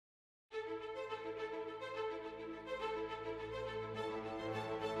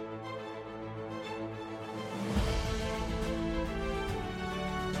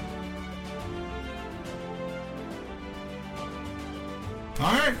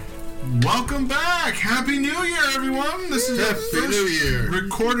All right. Welcome back. Happy New Year, everyone. This is the first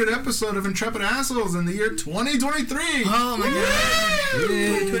recorded episode of Intrepid Assholes in the year 2023. Oh, my God.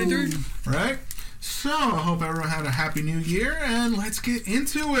 2023. Right? So, I hope everyone had a happy new year, and let's get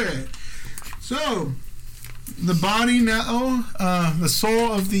into it. So, the body now, the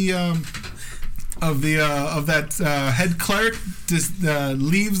soul of that head cleric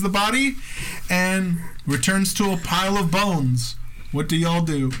leaves the body and returns to a pile of bones. What do y'all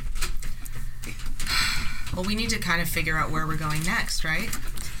do? Well, we need to kind of figure out where we're going next, right?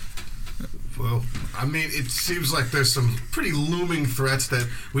 Well, I mean, it seems like there's some pretty looming threats that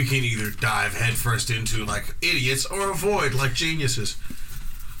we can either dive headfirst into like idiots or avoid like geniuses.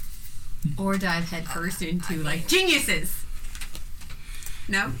 Or dive headfirst into like geniuses.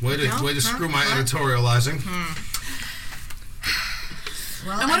 No? Way to screw my editorializing.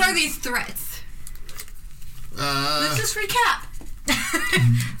 Well, and what are these threats? Let's just recap.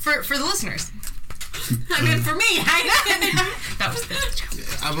 for the listeners. I mean, for me, that was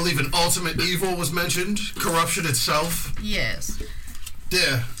the... I believe an ultimate evil was mentioned. Corruption itself. Yes.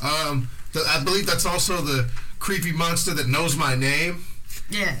 Yeah. I believe that's also the creepy monster that knows my name.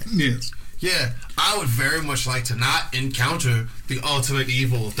 Yes. Yes. Yeah. I would very much like to not encounter the ultimate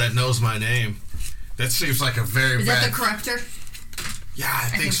evil that knows my name. That seems like a very Is bad... that the corruptor? Yeah, I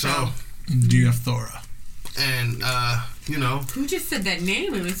think so. Diathora. And, you know... Who just said that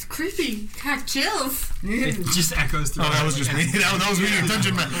name? It was creepy. Got chills. It just echoes through. Oh, that was just me. That was me.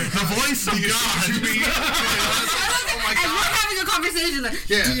 Dungeon Man. The voice of God. Oh my And we're God. having a conversation like,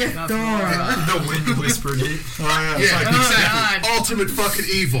 Yeah. Diathora. The wind whispered it. Oh, yeah. It's Yeah, like, exactly. Ultimate fucking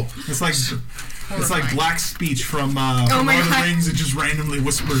evil. it's like black speech from my Lord of the God. Rings. It just randomly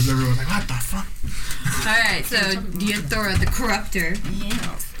whispers. Everyone's like, what the fuck? Alright, so Diathora, the corruptor.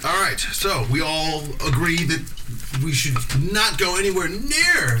 Yes. All right, so we all agree that we should not go anywhere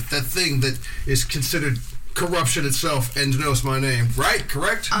near that thing that is considered corruption itself and knows my name, right?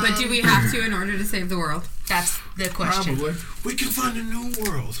 Correct? But do we have to in order to save the world? That's the question. Probably. We can find a new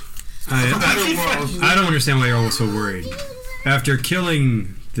world. I don't understand why you're all so worried. After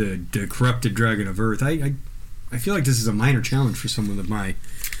killing the corrupted dragon of Earth, I feel like this is a minor challenge for someone with my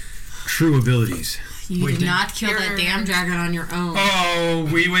true abilities. You did not kill that damn dragon on your own. Oh,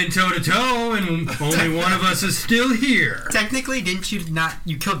 we went toe to toe, and only one of us is still here. Technically, didn't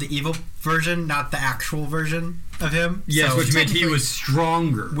you killed the evil version, not the actual version of him? Yes, So which meant he was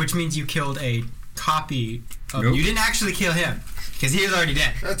stronger. which means you killed a copy of Nope. You didn't actually kill him, because he was already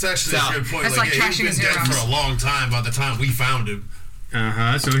dead. That's actually So, a good point. that's like he's trashing been his dead heroes. for a long time by the time we found him.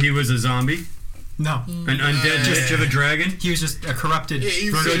 So he was a zombie? No. An undead bitch of a dragon? He was just a corrupted...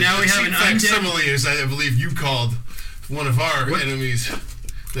 So now we have an undead... Facsimile, as I believe you called one of our enemies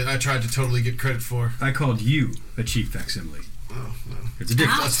that I tried to totally get credit for. I called you a cheap facsimile. Oh, well. It's a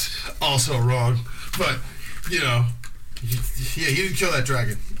difference. That's also wrong. But, you know, he didn't kill that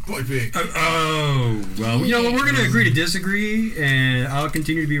dragon. Point being. Well, you know what? We're going to agree to disagree, and I'll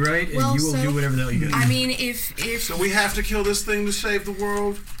continue to be right, and Well, you will so- do whatever the hell you got. I mean, if So we have to kill this thing to save the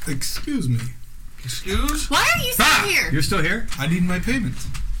world? Excuse me. Excuse? Why are you still here? You're still here? I need my payment.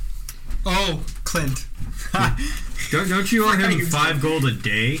 Oh, Clint. Don't you owe him 5 gold a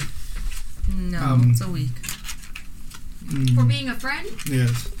day? no, it's a week. For being a friend?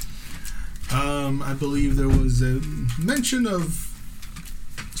 Yes. I believe there was a mention of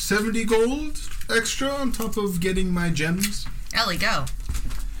 70 gold extra on top of getting my gems. Ellie, go.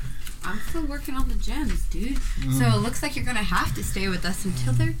 I'm still working on the gems, dude. So it looks like you're gonna have to stay with us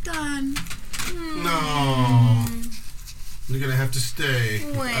until they're done. No. You're going to have to stay.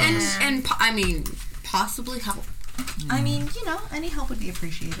 And I mean, possibly help. I mean, you know, any help would be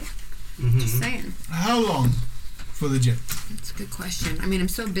appreciated. Just saying. How long for the gem? That's a good question. I mean, I'm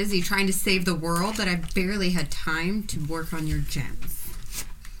so busy trying to save the world that I've barely had time to work on your gems.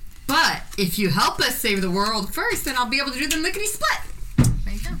 But if you help us save the world first, then I'll be able to do the lickety-split.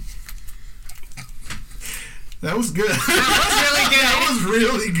 There you go. That was good. That was really good. That was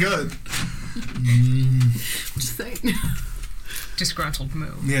really good. Just saying. Disgruntled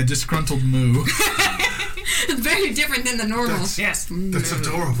moo. Yeah, disgruntled moo. It's very different than the normal. Yes. That's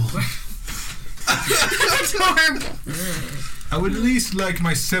adorable. Adorable. I would at least like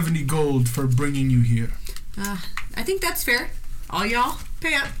my 70 gold for bringing you here. I think that's fair. All y'all,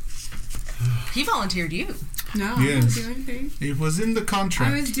 pay up. He volunteered you. No, I Yes. didn't do anything. It was in the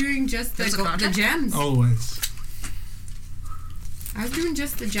contract. I was doing just There's a the contract? gems. Always. I was doing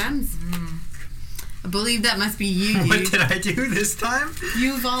just the gems. I believe that must be you, What dude. did I do this time?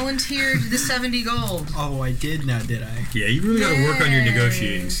 You volunteered the 70 gold. Oh, I did now, did I? Yeah, you really got to work on your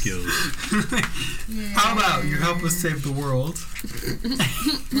negotiating skills. How about you help us save the world?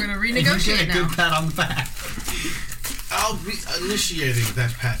 We're gonna And you renegotiate get a now. good pat on the back. I'll be initiating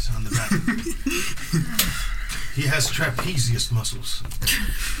that pat on the back. He has trapezius muscles.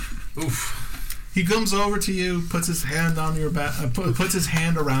 Oof. He comes over to you, puts his hand on your back, puts his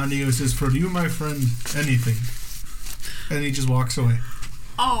hand around you, and says, "For you, my friend, anything." And he just walks away.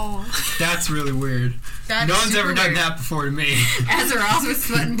 Oh. That's really weird. That's No one's super ever done weird. that before to me. Azeroth was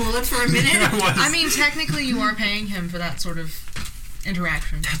sweating bullets for a minute. I mean, technically, you are paying him for that sort of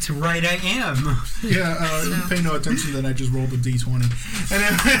interaction. That's right, I am. Yeah, you pay no attention that I just rolled a d20. And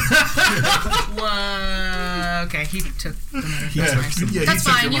then, Whoa. Okay, he took the money. Yeah, That's fine. yeah, he That's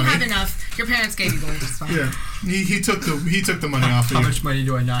took fine. your You money. have enough. Your parents gave you gold. It's fine. yeah, he took the money off of How you. much money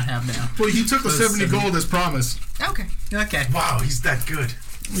do I not have now? Well, he took the Those 70 70. gold as promised. Okay. Okay. Wow, he's that good.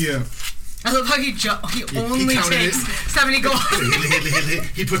 Yeah. I love how he only counted takes it. 70 gold.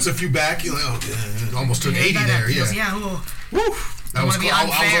 He puts a few back. You're like, oh, yeah, almost took 80 there. He Yeah. goes, yeah. Ooh. Woo. That was, wanna be I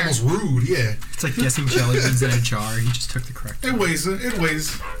was unfair. almost rude. Yeah. It's like guessing jelly beans in a jar. He just took the correct It weighs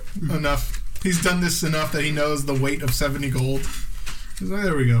enough. He's done this enough that he knows the weight of 70 gold. He's like,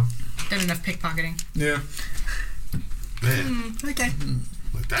 there we go. Done enough pickpocketing. Yeah. Man, Okay.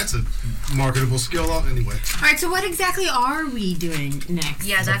 like, that's a marketable skill. Anyway, All right, so what exactly are we doing next?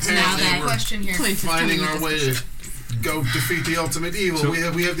 Yeah, that's Now now that the question here. Clint is finding coming our with way this to go defeat the ultimate evil.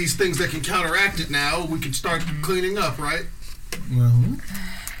 So- we have these things that can counteract it now. We can start cleaning up, right? Well,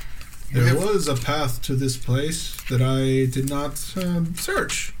 there have- was a path to this place that I did not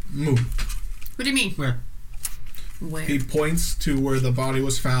search. Move. What do you mean? Where? Where? He points to where the body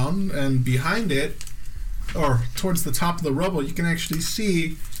was found, and behind it, or towards the top of the rubble, you can actually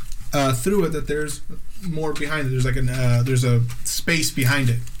see through it that there's more behind it. There's like there's a space behind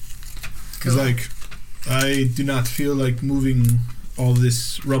it. It's like, I do not feel like moving all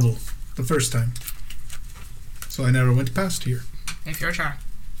this rubble the first time, so I never went past here. If you're a char.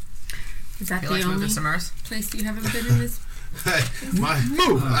 Is that You the like to move only in some earth? place you haven't been in this? I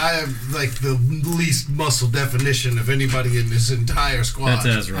have like the least muscle definition of anybody in this entire squad. That's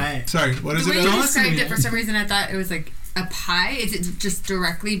Ezra. Alright. Sorry, what is The way it? you Don't described listen it, to for some reason, I thought it was like a pie. Is it just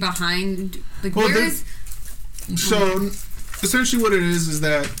directly behind? Like, Well, where there- is? So, essentially, what it is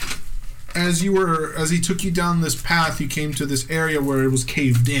that as he took you down this path, you came to this area where it was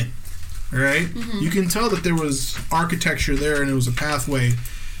caved in. All right? You can tell that there was architecture there, and it was a pathway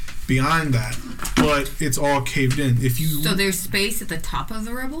behind that, but it's all caved in. If you, So there's space at the top of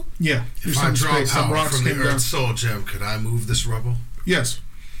the rubble. yeah, there's If I some draw space, some power rocks from the came down. Earth Soul Gem, could I move this rubble? Yes,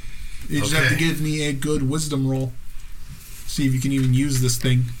 you just have to Okay. give me a good wisdom roll. See if you can even use this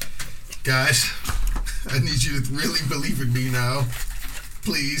thing. Guys, I need you to really believe in me now.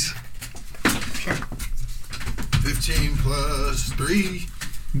 Please. Sure. 15 plus 3.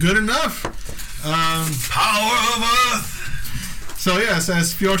 Good enough. Power of Earth! So yes,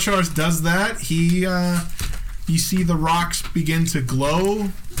 as Fjordshars does that, you see the rocks begin to glow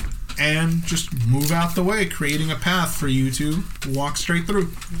and just move out the way, creating a path for you to walk straight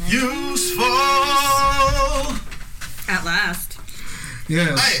through. Useful! At last.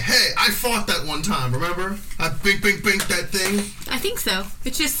 Yes. Hey, I fought that one time, remember? I bink that thing. I think so.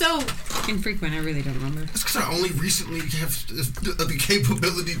 It's just so infrequent. I really don't remember. It's because I only recently have the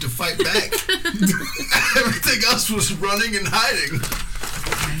capability to fight back. Everything else was running and hiding.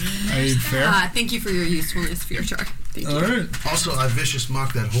 Fair. Thank you for your usefulness, Fjordshar. Thank you. All right. Also, I vicious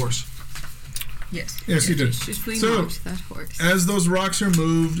mocked that horse. Yes. Yes, you did. Just So, mocked that horse. as those rocks are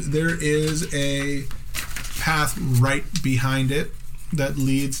moved, there is a path right behind it that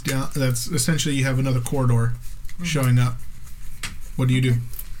leads down. That's essentially, you have another corridor showing up. What do you do?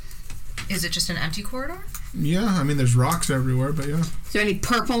 Is it just an empty corridor? Yeah, I mean, there's rocks everywhere, but yeah. Is there any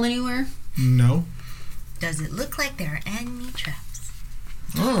purple anywhere? No. Does it look like there are enemy traps?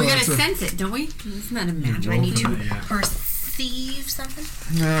 Oh, We that's gotta sense it, don't we? Isn't that a magic? Do I need to Yeah. perceive something?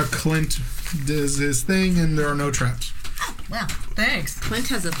 Clint does his thing, and there are no traps. Well, thanks. Clint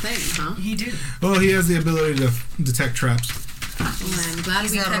has a thing, huh? He do. Well, he has the ability to detect traps. Well, I'm glad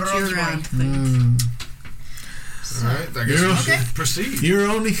He's we a kept rogue your boy. thing. All right, I guess we You're- should proceed.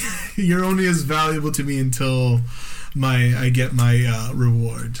 You're only as valuable to me until I get my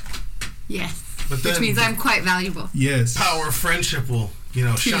reward. Yes. But Which then means I'm quite valuable. Yes. power of friendship will,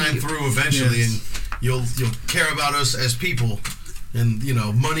 shine you. through eventually, Yes. and you'll care about us as people, and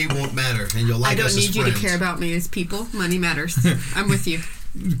money won't matter, and you'll like I don't us need as you friends. to care about me as people. Money matters. I'm with you.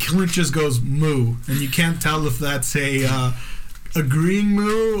 Clint just goes moo, and you can't tell if that's a agreeing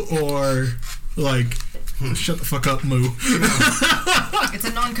moo or like, shut the fuck up, moo. It's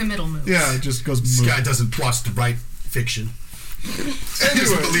a non-committal move. Yeah, it just goes This moo. guy doesn't watch the right fiction. He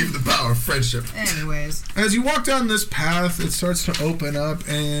doesn't believe in the power of friendship. Anyways. As you walk down this path, it starts to open up,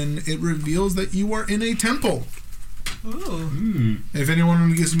 and it reveals that you are in a temple. Ooh. If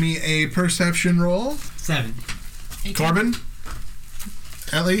anyone gives me a perception roll. 7. 18. Corbin?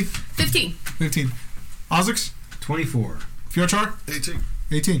 Ellie? 15. 15. Ozix? 24. Fjorchar? 18.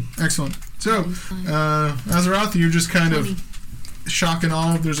 18. Excellent. So, Azeroth, you're just kind of 20. shock and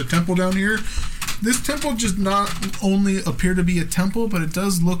awe. There's a temple down here. This temple just not only appear to be a temple, but it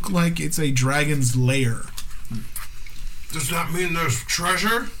does look like it's a dragon's lair. Does that mean there's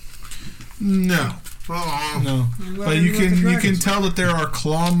treasure? No. Oh. No. But you can tell that there are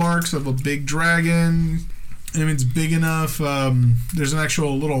claw marks of a big dragon. I mean, it's big enough. There's an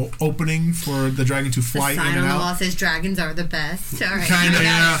actual little opening for the dragon to fly The in sign and on the wall out. says dragons are the best. All right. Kind of,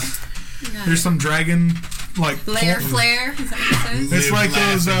 yeah. There's some dragon like Lair flare. Is that what it says? It's like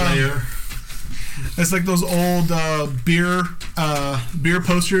those. layer. It's like those old beer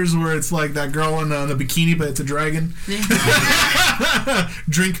posters where it's like that girl in a bikini, but it's a dragon.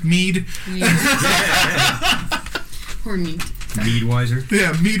 Drink mead. Or meat. Meadwiser.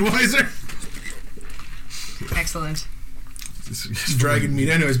 Yeah, Meadwiser. Excellent. Dragon meat.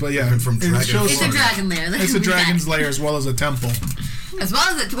 Anyways, but yeah, From it dragon shows- It's a dragon lair. It's a dragon's lair as well as a temple. As well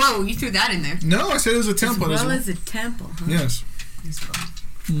as a... Whoa, you threw that in there. No, I said it was a temple. As well as a temple, huh? Yes. He's fun.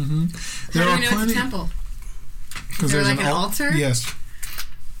 Mm-hmm. How do we know it's a temple? Is there like an altar? Yes.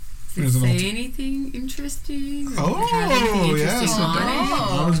 Does There's it an say altar. anything interesting? Or Oh, have anything yes. interesting on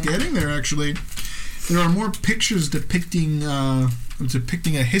it? I was getting there, actually. There are more pictures depicting a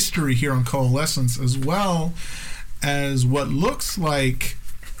history here on Coalescence, as well as what looks like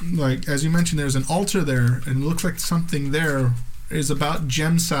as you mentioned, there's an altar there, and it looks like something there is about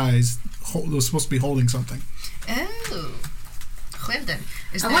gem size. Was supposed to be holding something. Oh. Well then.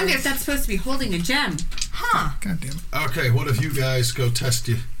 Is I there- wonder if that's supposed to be holding a gem. Huh. God damn it! Okay, what if you guys go test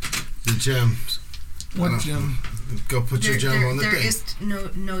the gems? What gem? Go put your gem on the there thing. is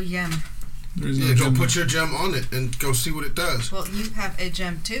no yem. There's Yeah, no go gem. put your gem on it and go see what it does. Well, you have a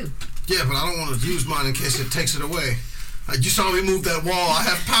gem too. Yeah, but I don't want to use mine in case it takes it away. You saw me move that wall. I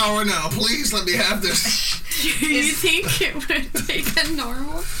have power now. Please let me have this. Do you think it would take a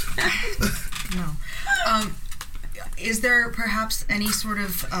normal? No. Is there perhaps any sort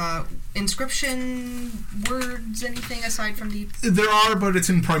of inscription words, anything aside from the... There are, but it's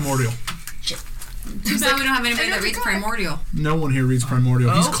in primordial. Too bad we don't have anybody that reads Primordial. No one here reads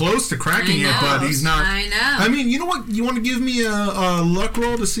primordial. He's Oh. close to cracking I it, but know. he's not. I know. I mean, you know what? You want to give me a luck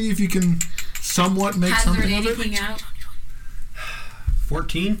roll to see if you can somewhat make Hazard something of it? anything out?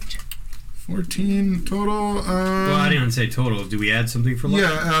 14? 14 total. Well, I didn't say total. Do we add something for luck?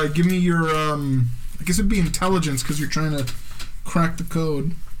 Yeah, give me your. I guess it'd be intelligence because you're trying to crack the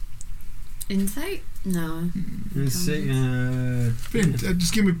code. Insight? No. Let's see,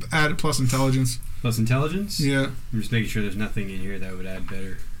 Just give me add plus intelligence. plus intelligence? Yeah. I'm just making sure there's nothing in here that would add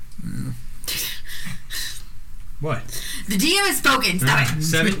better. What? The DM has spoken. Stop it.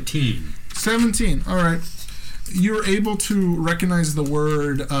 17. 17. All right. You're able to recognize the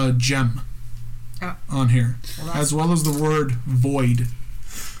word gem on here, Well, as well as the word void.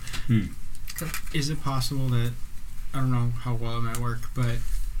 Is it possible that, I don't know how well it might work, but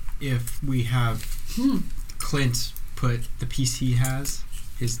if we have Clint put the piece he has,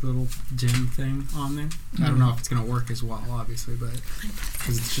 his little gem thing on there, I don't know if it's going to work as well, obviously, but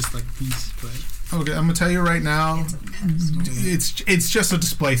because it's just like a piece, but Okay, I'm gonna tell you right now, it's just a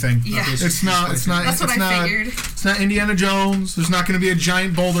display thing. Yeah. It's not. That's what it's I not. figured. It's not Indiana Jones. There's not going to be a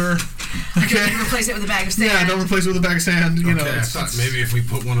giant boulder. Okay. Okay. Replace it with a bag of sand. Yeah, don't replace it with a bag of sand. You know. Okay, I thought maybe if we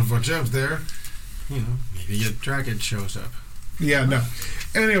put one of our gems there, maybe a dragon shows up. Yeah, no.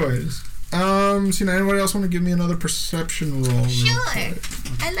 Anyways, see now, anybody else want to give me another perception roll? real Sure. quick?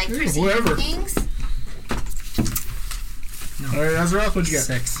 I like Yeah, perceiving whoever. things. All right, Azeroth, what'd you get?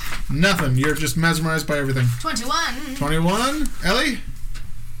 6. Nothing. You're just mesmerized by everything. 21. 21. Ellie?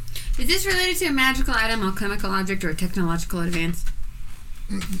 Is this related to a magical item, alchemical object, or a technological advance?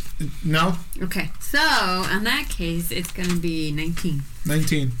 No. Okay, so in that case, it's going to be 19.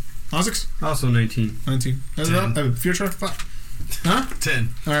 19. Ozix? Also 19. 19. Azeroth? Future? Fuck. Huh? 10.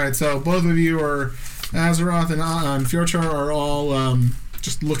 All right, so both of you are Azeroth and Fjorchar are all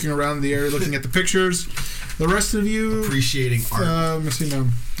just looking around the area, looking at the pictures. The rest of you, Appreciating art. let me see now.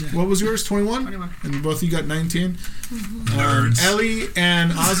 What was yours? 21? 21. And both of you got 19. Nerds. Ellie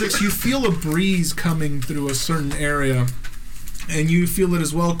and Ozix, you feel a breeze coming through a certain area. And you feel it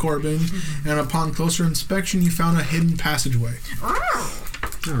as well, Corbin. And upon closer inspection, you found a hidden passageway. Oh.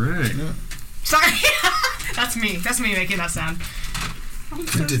 All right. Yeah. Sorry. That's me. That's me making that sound. I'm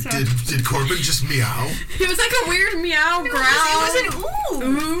so sorry. Did Corbin just meow? It was like a weird meow growl. It was an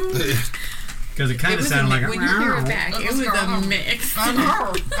ooh. Because it kind of sounded like a when you hear it back, it was a mix. I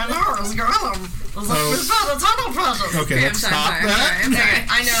know. It was growling. It was like, we found a tunnel present. Okay, let's stop that. Okay,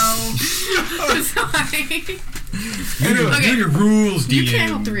 I know. I'm sorry. Anyway, Okay. do your rules, DM. You can't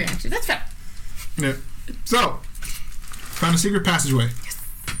help the reaction. That's fine. Yeah. So, found a secret passageway.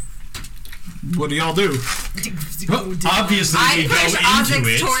 What do y'all do? Well, obviously, we I go push into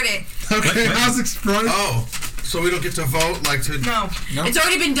Ozix it. toward it. Okay, What? how's exploring? Oh, so we don't get to vote? Like to... No. No. It's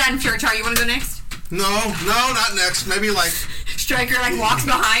already been done, Furchar. You want to go next? No, not next. Maybe like... Striker walks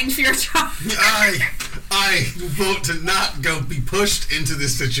behind Furchar. I vote to not be pushed into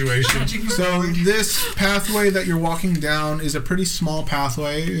this situation. So this pathway that you're walking down is a pretty small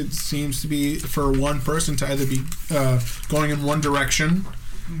pathway. It seems to be for one person to either be going in one direction.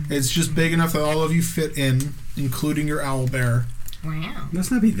 It's just big enough that all of you fit in, including your owlbear. Wow.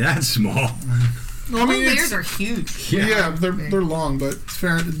 Must not be that small. I mean, Bears it's, are huge. yeah, they're long, but it's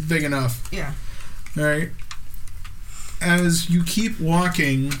fair, big enough. Yeah. All right. As you keep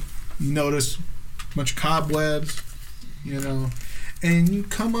walking, you notice a bunch of cobwebs, and you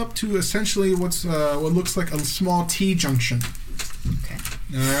come up to essentially what looks like a small T-junction. Okay.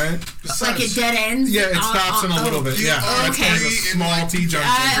 All right. Like it dead ends? Yeah, it stops in a little bit. Yeah. okay. It's a small T-junction.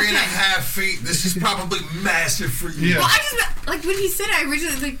 3.5 feet. This is probably massive for you. Yeah. Well, I just, when he said it, I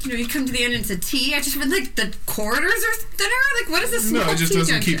originally, you come to the end and it's a T. I just read, the corridors are thinner? What is this small No, it just T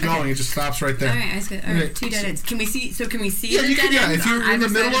doesn't junction? keep going. It just stops right there. All right, I see. All right, Okay. 2 dead ends. Can we see Yeah, the you dead can. Yeah, ends if you're on in the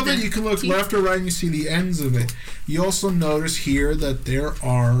either middle side of it, the you can look T? left or right, and you see the ends of it. You also notice here that there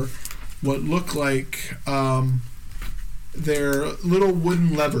are what look like they're little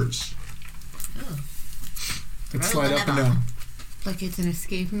wooden levers that slide up and down. Like it's an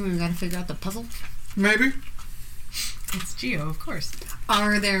escape room and we gotta figure out the puzzle? Maybe. It's Geo, of course.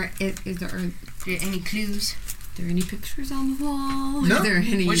 Are there Any clues? any pictures on the wall? No. Are there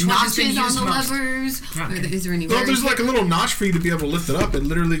any Which one has been notches on used the most? levers? Okay. Is there any Well, weird there's like a little notch for you to be able to lift it up. It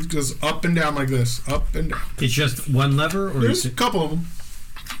literally goes up and down like this, up and down. It's just one lever, or There's is a it? couple of them.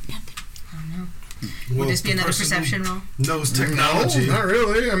 Would this be another perception roll? Knows technology. No, not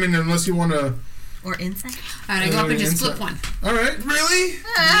really. I mean, unless you want to. Or insight? Alright, I go up and just flip one. All right. Really?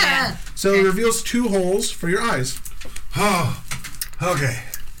 Yeah. So it reveals 2 holes for your eyes. Oh, okay.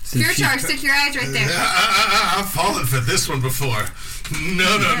 Pure charge, stick your eyes right there. I've fallen for this one before.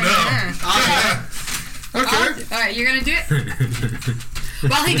 No. Okay. Alright, you're gonna do it?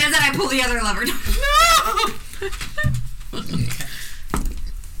 While he does that, I pull the other lever.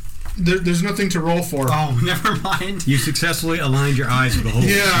 There's nothing to roll for. Oh, never mind. You successfully aligned your eyes with the hole.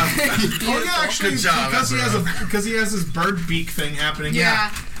 Yeah. Oh yeah, actually, Good job, because he has his bird beak thing happening.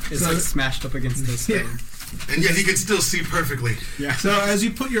 Yeah. It's So- smashed up against this Yeah. thing. And yet he can still see perfectly. Yeah. So as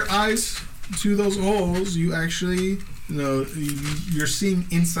you put your eyes to those holes, you actually, you're seeing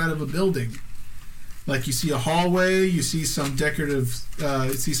inside of a building. Like you see a hallway, you see some decorative,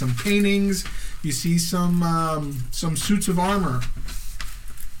 you see some paintings, you see some suits of armor.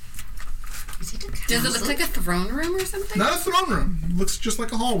 Is it a Does it look like a throne room or something? Not a throne room. It looks just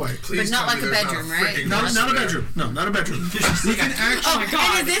like a hallway. Please But not tell like me a there's bedroom, not a right? freaking Not monster a there. bedroom. No, not a bedroom. You can actually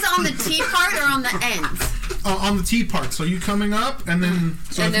Oh, and is this on the T part or on the ends? on the T part. So you coming up, and then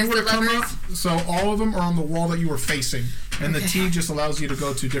so And if you were there's to the come levers? up, so all of them are on the wall that you were facing, and the Okay. T just allows you to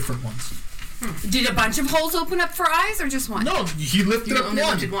go to different ones. Did a bunch of holes open up for eyes or just one? No, he lifted You up only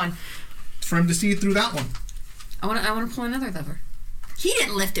one lifted one. for him to see through that one. I want to pull another lever. He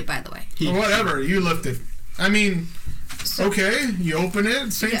didn't lift it, by the way. Or whatever, you lifted. I mean, okay, you open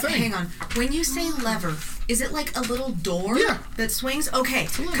it, same thing. Hang on. When you say lever, is it like a little door Yeah. that swings? Okay,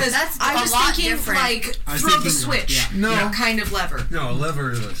 because That's I a was lot thinking different. like I was throw the thinking, switch yeah. No. kind of lever. No, a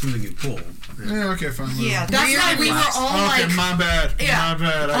lever is something you pull. Yeah, okay, fine. Yeah, whatever. that's why we were all Okay, like, my bad. Yeah. My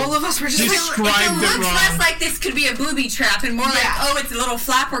bad. all of us were just like, described It it looks wrong. less like this could be a booby trap and more like, Yeah. oh, it's a little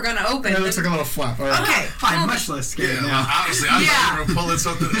flap we're going to open. Yeah, it looks like a little flap. All right. okay. I'm much less scared Yeah, now. well, honestly, I Yeah. thought we were pulling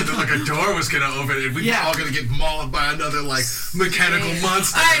something and then, like a door was gonna open and we were Yeah. all gonna get mauled by another like mechanical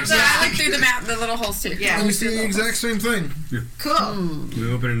monster. All right, or so I something. looked through the map, the little holes too. Yeah. And you see the exact same thing. Cool.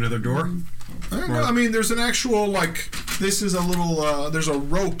 We open another door. I don't know. I mean, there's an actual, like, this is a little, there's a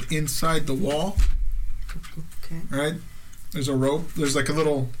rope inside the wall. Okay. Right? There's a rope. There's like a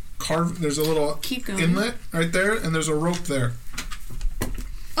little there's a little Keep going. inlet right there, and there's a rope there.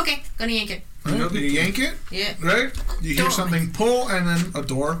 Okay, gonna yank it. Right? You yank it, Yeah. right? You hear Door something pull, and then a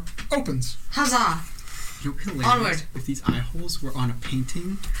door opens. Huzzah. You know what hilarious? Onward. If these eye holes were on a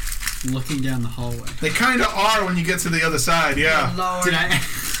painting, looking down the hallway. They kind of are when you get to the other side, yeah. Lord. Did I?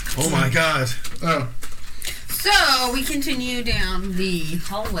 Oh my God. Oh. So we continue down the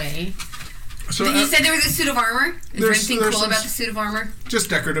hallway. So You said there was a suit of armor. Is there anything cool some- about the suit of armor? just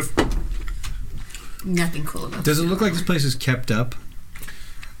decorative. Nothing cool about. Does it look like this place is kept up?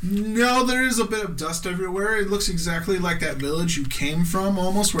 No, there is a bit of dust everywhere. It looks exactly like that village you came from,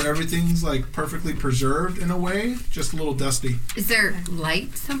 almost, where everything's like perfectly preserved in a way, just a little dusty. Is there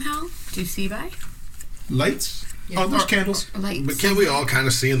light somehow? Do you see by? Lights? Oh, there's candles. Lights. But can't we all kind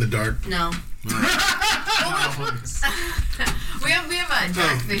of see in the dark? No. we have a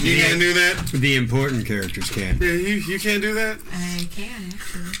dark vision. You can't do that? The important characters can. Yeah, you can't do that? I can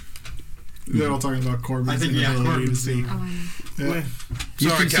actually. They're all talking about Corbin's I think, inability to Corbin's see. Oh, I know. Yeah. You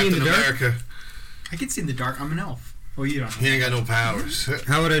Sorry, can see in Captain the dark? America. I can see in the dark. I'm an elf. Well, you don't. He ain't got no powers.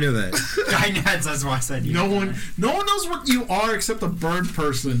 How would I know that? That's why I said you. No one knows what you are except a bird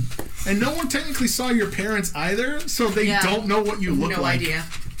person, and no one technically saw your parents either, so they Yeah. don't know what you look No like. idea.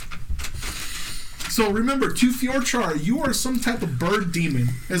 So remember, to Fjordchar, you are some type of bird demon,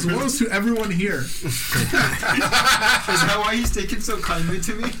 as well as to everyone here. Is that why he's taken so kindly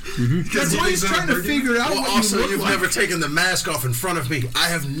to me? That's why he's trying to figure out Well, what also, you look you've like. never taken the mask off in front of me. I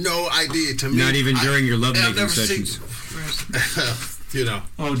have no idea. To me, Not even during your I've lovemaking never seen- sessions. You know,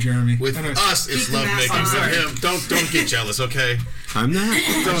 Oh, Jeremy. with Anyway. us, it's Keep the mask lovemaking. on. With him, don't get jealous, okay? I'm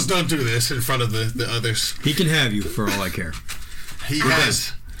not. Don't do this in front of the others. He can have you for all I care. He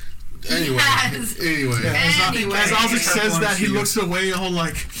has. Anyway, has. anyway. Anyway. As Ozzy Except says one that, he for you. looks away, all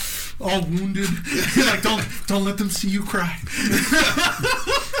wounded. He's like, don't let them see you cry.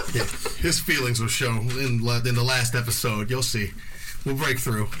 Yeah, his feelings will show in the last episode. You'll see. We'll break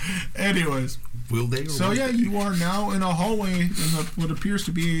through. Anyways, Will they? Or so won't yeah, they? you are now in a hallway in what appears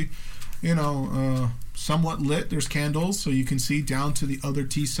to be, somewhat lit. There's candles, so you can see down to the other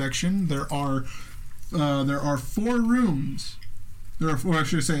T section. There are 4 rooms. There are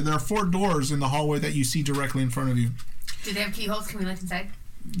 4 doors in the hallway that you see directly in front of you. Do they have keyholes? Can we look inside?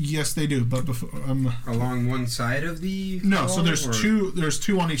 Yes, they do. But before, Along one side of the no. hall, So there's or- two. There's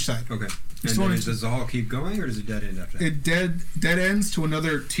 2 on each side. Okay. There's And two on then each- does the hall keep going, or does it dead end after that? It dead ends to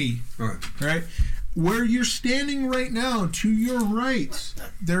another T. Okay. Right? Where you're standing right now, to your right,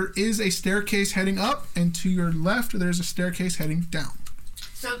 there is a staircase heading up, and to your left, there's a staircase heading down.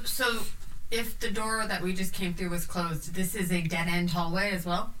 So if the door that we just came through was closed, this is a dead end hallway as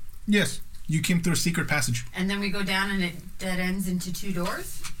well? Yes, you came through a secret passage. And then we go down and it dead ends into 2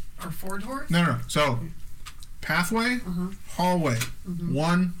 doors? Or 4 doors? No. So, pathway, hallway,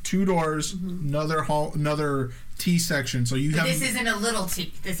 1, 2 doors, another T section. So you But have. this isn't a little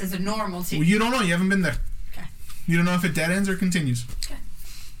T. This is a normal T. Well, you don't know. You haven't been there. Okay. You don't know if it dead ends or continues. Okay.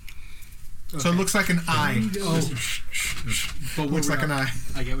 So it looks like an eye. But Looks like an eye.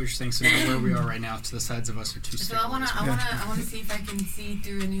 I get what you're saying. So now where we are right now, to the sides of us are 2 So I wanna see if I can see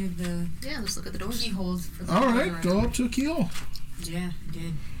through any of the Yeah, let's look at the doors. keyholes for the All doors right, around. go up to a keyhole. Yeah, I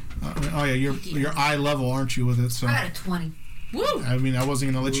did. Oh yeah, you're eye level, aren't you, with it? So I got a 20. Woo! I mean, I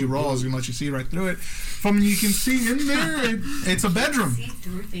wasn't gonna let you roll. I was gonna let you see right through it. From you can see in there, it's a bedroom. See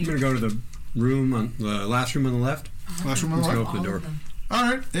through I'm things. gonna go to the room on the last room on the left. Last room on the Let's left. go open the door. All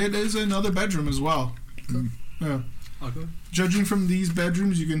right, it is another bedroom as well. Yeah. I'll go. Judging from these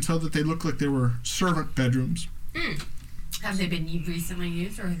bedrooms, you can tell that they look like they were servant bedrooms. Have they been recently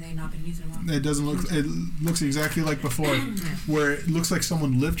used, or have they not been used in a while? It doesn't look. It looks exactly like before, where it looks like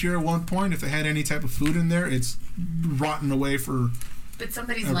someone lived here at one point. If they had any type of food in there, it's rotten away for. But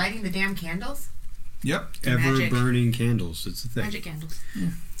somebody's lighting the damn candles? Yep. Ever Magic. burning candles. It's a thing. Magic candles.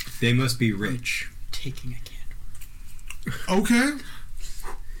 They must be rich. Taking a candle. Okay.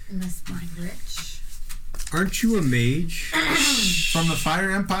 Must be rich. Aren't you a mage? From the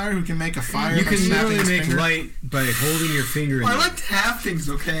Fire Empire, who can make a fire. You by can snapping literally his make finger. light by holding your finger in I it. like to have things,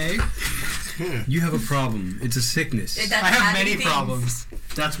 okay? You have a problem. It's a sickness. Is that I have having many things? problems.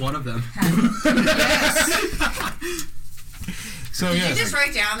 That's one of them. So Did yeah. you just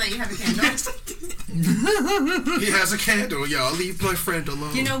write down that you have a candle? He has a candle, y'all. Leave my friend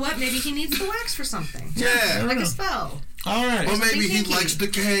alone. You know what? Maybe he needs the wax for something. Yeah. Like a spell. All right. Or maybe he kinky. likes the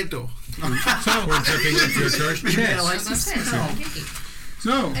candle. We're dripping into your church Yeah, chest. like That's what I'm saying. Something kinky.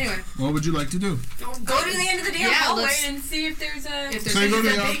 So, Anyway. what would you like to do? Go to the end of the damn Yeah, hallway let's- and see if there's a If So you go to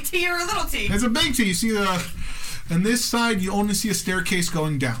the- big T or a little T. It's a big T. You see on this side, you only see a staircase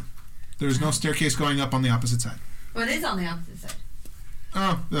going down. There's no staircase going up on the opposite side. Well, it is on the opposite side.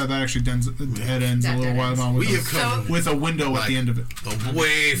 Oh, that actually head ends a That little dead while ends. on with, We have come with a window at the end of it.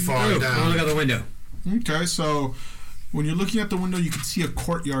 way far Oh, look down. out the window. Okay, so when you're looking at the window, you can see a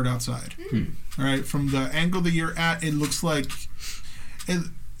courtyard outside. All right, from the angle that you're at, it looks like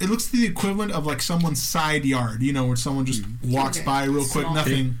it looks the equivalent of like someone's side yard, where someone just walks by real quick, Small.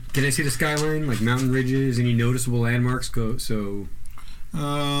 nothing. Can I see the skyline, like mountain ridges, any noticeable landmarks? So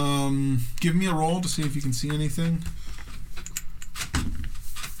Give me a roll to see if you can see anything.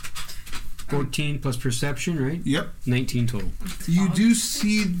 14 plus perception, right? Yep. 19 total. You do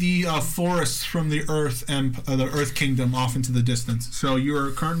see the forests from the Earth and the Earth Kingdom off into the distance. So you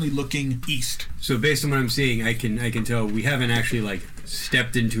are currently looking east. So based on what I'm seeing, I can tell we haven't actually like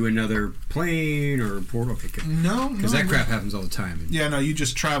stepped into another plane or portal. Okay, No, because that crap happens all the time. Yeah, no, you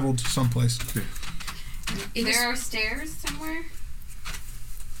just traveled someplace. There are stairs somewhere?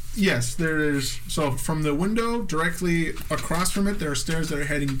 Yes, there is. So from the window directly across from it, there are stairs that are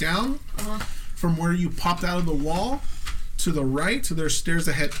heading down. From where you popped out of the wall to the right, so there's stairs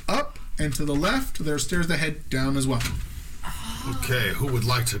that head up, and to the left, there are stairs that head down as well. Okay, who would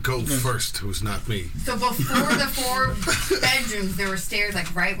like to go first? Who's not me? So before the 4 bedrooms, there were stairs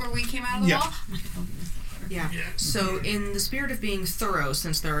like right where we came out of the wall? Yeah. So in the spirit of being thorough,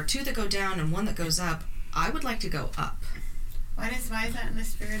 since there are 2 that go down and 1 that goes up, I would like to go up. Why is that in the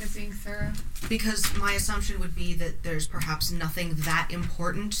spirit of being thorough? Because my assumption would be that there's perhaps nothing that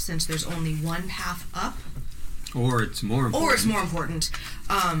important, since there's only 1 path up. Or it's more important. Or it's more important.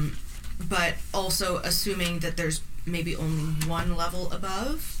 But also assuming that there's maybe only 1 level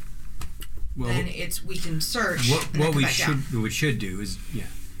above, then we can search. What we should do is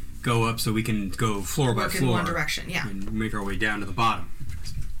go up so we can go floor by work floor in one direction. Yeah. and make our way down to the bottom.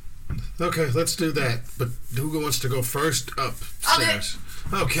 Okay, let's do that. But who wants to go first upstairs?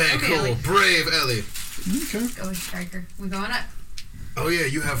 Okay, cool. Ellie. Brave Ellie. Okay. Go, Striker. We're going up. Oh yeah,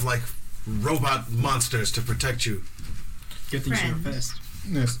 you have like robot monsters to protect you. Good thing you're Friend. fast.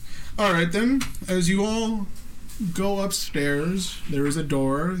 Yes. All right, then. As you all go upstairs, there is a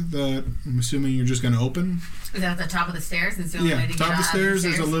door that I'm assuming you're just going to open. Is that at the top of the stairs? It's the only way to get top of the out stairs.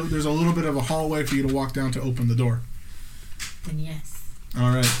 There's a little bit of a hallway for you to walk down to open the door. Then yes. All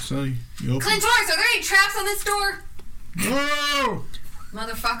right, so you open. Clint Torres, are there any traps on this door? Whoa!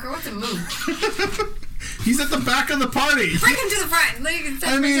 Motherfucker, what's a move? He's at the back of the party. Bring him to the front. Make sure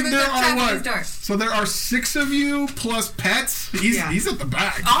I mean, there's there no traps are on what? this door. So there are 6 of you plus pets. He's at the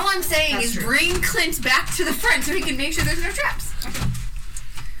back. All I'm saying That's is true. bring Clint back to the front so he can make sure there's no traps.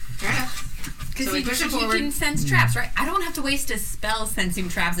 Fair enough. Because So we push he it forward. can sense traps, right? I don't have to waste a spell sensing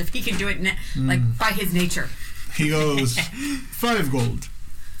traps if he can do it like by his nature. He goes 5 gold.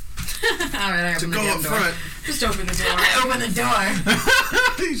 All right, I To open the go damn up door. front. Just open the door. I open the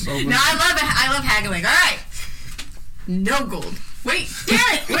door. He's open. No, I love haggling. All right. No gold. Wait, damn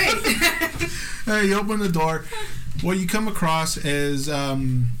it! Wait. Hey, you open the door. What you come across is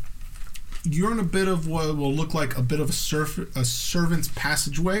you're in a bit of what will look like a bit of a servant's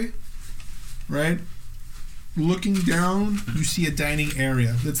passageway, right? Looking down, you see a dining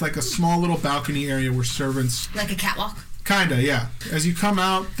area. It's like a small little balcony area where servants... Like a catwalk. Kinda, yeah. As you come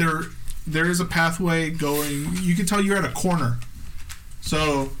out, there is a pathway going... You can tell you're at a corner.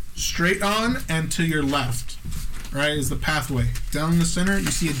 So, straight on and to your left, right, is the pathway. Down in the center, you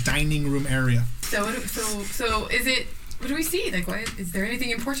see a dining room area. So is it? What do we see? Like, what is there anything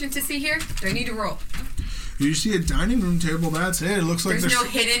important to see here? Do I need to roll? You see a dining room table, that's it. It looks like There's no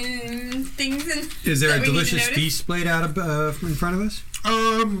hidden things in. Is there that a we need to delicious notice? feast played out in front of us?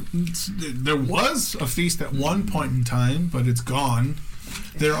 There was a feast at one point in time, but it's gone.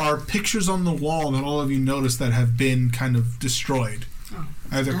 There are pictures on the wall that all of you notice that have been kind of destroyed.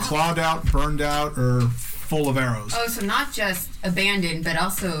 Either clawed out, burned out, or full of arrows. Oh, so not just abandoned, but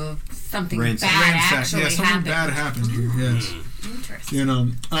also something Ransacked. bad Ransacked. actually Yeah, something happened. bad happened here, yes. Interesting. You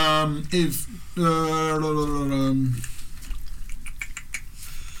know, if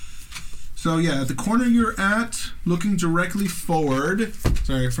so, yeah, at the corner you're at, looking directly forward.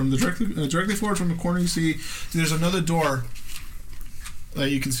 Sorry, from the directly forward from the corner, you see there's another door that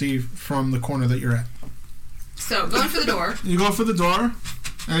you can see from the corner that you're at. So going for the door. You go for the door.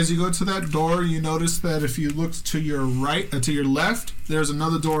 As you go to that door, you notice that if you look to your right, to your left, there's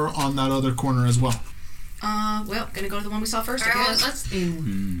another door on that other corner as well. Well, gonna go to the one we saw first. All I right, guess. let's.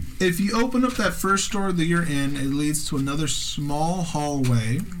 If you open up that first door that you're in, it leads to another small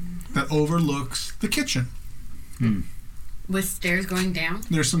hallway that overlooks the kitchen. With stairs going down.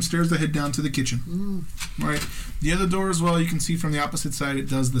 There's some stairs that head down to the kitchen. Right. The other door as well, you can see from the opposite side, it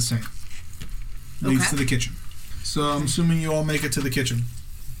does the same. Leads Okay. to the kitchen. So I'm assuming you all make it to the kitchen.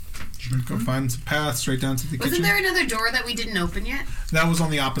 Go find the path straight down to the Wasn't kitchen. there another door that we didn't open yet? That was on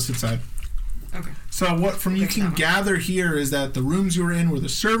the opposite side. Okay. So what from you There's can that one. gather here is that the rooms you were in were the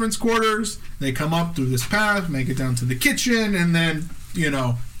servants' quarters. They come up through this path, make it down to the kitchen, and then,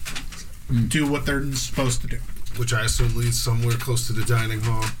 do what they're supposed to do. which I assume leads somewhere close to the dining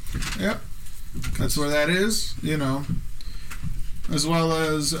hall. Yep. That's where that is, As well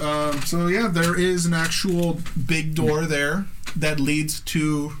as, there is an actual big door there that leads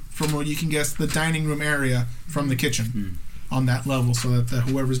to, from what you can guess, the dining room area from the kitchen on that level, so that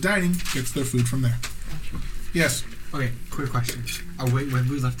whoever's dining gets their food from there. Yes. Okay, quick question. Have we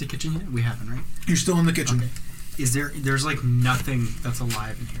left the kitchen yet? We haven't, right? You're still in the kitchen. Okay. There's like nothing that's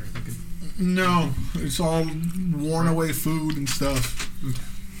alive in here? No, it's all worn away food and stuff.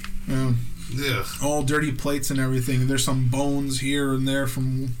 Okay. Yeah. All dirty plates and everything. There's some bones here and there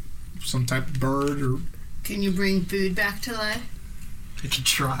from some type of bird. Or Can you bring food back to life? I could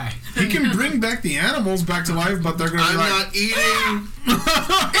try. he can bring back the animals back to life, but they're going to be I'm not eating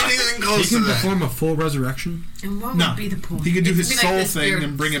anything close He to can that. perform a full resurrection. And what No. would be the point? He could do his It'd be soul like thing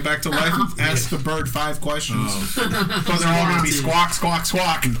and bring it back to life and ask the bird 5 questions. Oh. But they're all going to be squawk, squawk,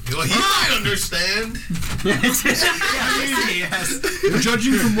 squawk. Well, he might understand. Yes.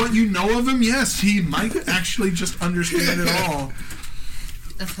 Judging from what you know of him, yes, he might actually just understand it all.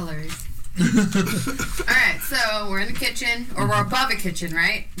 That's hilarious. Alright, so we're in the kitchen, or we're above a kitchen,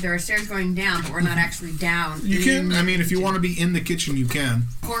 right? There are stairs going down, but we're not actually down. You can, if you want to be in the kitchen, you can.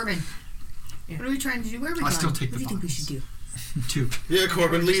 Corbin, what are we trying to do? Where are we I'll going? still take what the do you think we box. should do? 2. Yeah,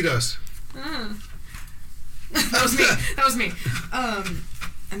 Corbin, lead us. That was me.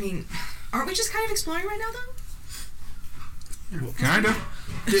 Aren't we just kind of exploring right now, though? Kind of.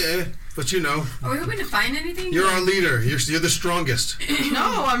 Yeah, but Are we hoping to find anything? you're our leader. You're the strongest.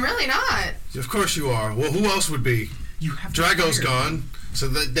 No, I'm really not. Of course you are. Well, who else would be? You have Drago's fire. gone, so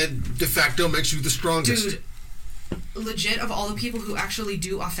that de facto makes you the strongest. Dude, legit, of all the people who actually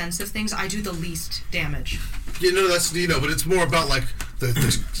do offensive things, I do the least damage. That's but it's more about like the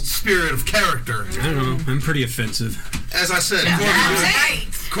spirit of character. I don't know. I'm pretty offensive. As I said,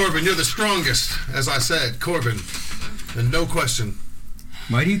 Corbin, you're the strongest. As I said, Corbin, and no question.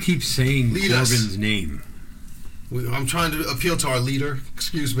 Why do you keep saying Lead us. Corbin's name? I'm trying to appeal to our leader.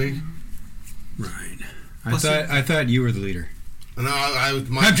 Excuse me. Right. I thought you were the leader. No,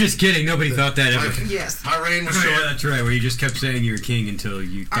 I'm just kidding. Nobody thought that ever. Yes. My reign was Oh, yeah, short. that's right. Where you just kept saying you were king until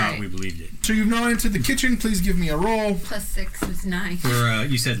you thought right. we believed it. So you've now entered the kitchen. Please give me a roll. +6 is nice. Or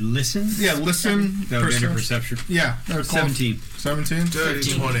you said listen. Yeah, listen. That would be under perception. Yeah. 17. 17?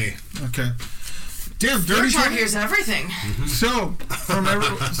 Dirty 20. Okay. Damn, Your dirty chart 20. hears everything. So,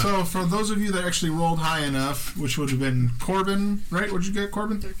 for those of you that actually rolled high enough, which would have been Corbin, right? What'd you get,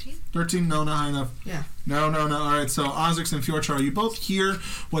 Corbin? 13? 13? No, not high enough. Yeah. No. All right, so Ozix and Fjorchar, you both hear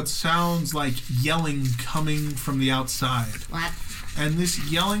what sounds like yelling coming from the outside. What? And this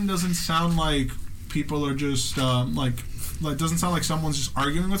yelling doesn't sound like people are just, like doesn't sound like someone's just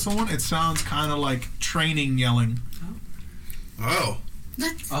arguing with someone. It sounds kind of like training yelling. Oh.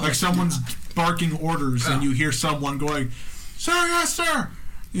 Like someone's barking orders and you hear someone going, "Sir, yes, sir."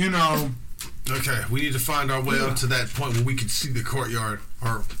 Okay, we need to find our way up to that point where we can see the courtyard.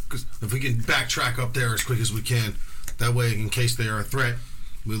 Or 'cause if we can backtrack up there as quick as we can, that way, in case they are a threat,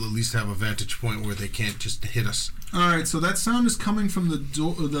 we'll at least have a vantage point where they can't just hit us. All right, so that sound is coming from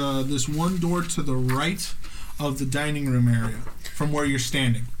this one door to the right of the dining room area, from where you're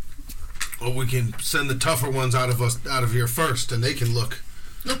standing. Or we can send the tougher ones out of here first, and they can look.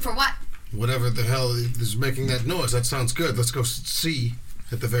 Look for what? Whatever the hell is making that noise. That sounds good. Let's go see,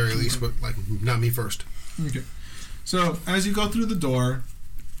 at the very least, but not me first. Okay. So as you go through the door,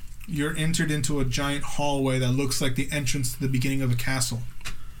 you're entered into a giant hallway that looks like the entrance to the beginning of a castle.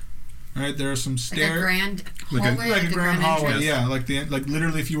 All right, there are some Like stairs. a grand Like hallway? a grand hallway, entrance? yeah. Like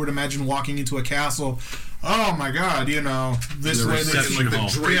literally, if you were to imagine walking into a castle, oh my God, this The way. reception Like the hall.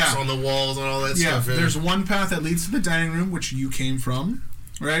 drapes on the walls and all that Yeah, stuff. there's one path that leads to the dining room, which you came from.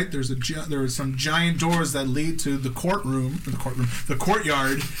 Right, there are some giant doors that lead to the the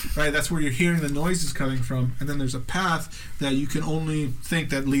courtyard. Right, that's where you're hearing the noises coming from, and then there's a path that you can only think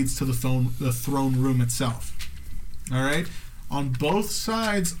that leads to the throne room itself. All right, on both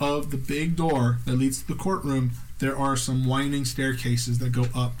sides of the big door that leads to the courtroom, there are some winding staircases that go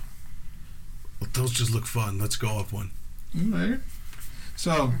up. Well, those just look fun. Let's go up one. All right,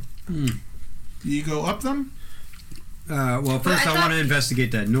 so you go up them. Well, first I want to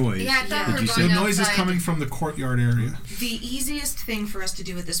investigate that noise. Yeah, I thought we were you going The noise is outside. coming from the courtyard area. The easiest thing for us to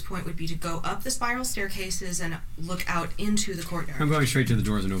do at this point would be to go up the spiral staircases and look out into the courtyard. I'm going straight to the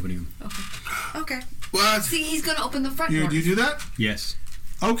doors and opening them. Okay. What? See, he's going to open the front You door. do that? Yes.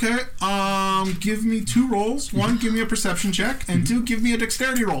 Okay, give me 2 rolls. 1, give me a perception check, and 2, give me a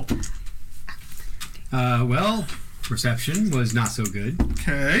dexterity roll. Well, perception was not so good.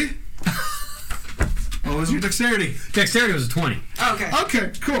 Okay. What was your dexterity? Dexterity was a 20. Okay.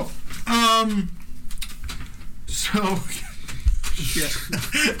 Okay, cool. So, yeah.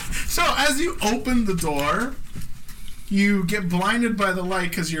 So as you open the door, you get blinded by the light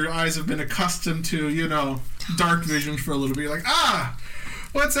because your eyes have been accustomed to, dark vision for a little bit. You're like,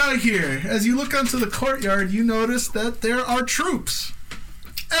 what's out here? As you look onto the courtyard, you notice that there are troops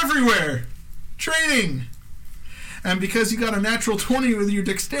everywhere, training. And because you got a natural 20 with your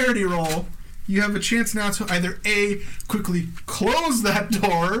dexterity roll, you have a chance now to either A, quickly close that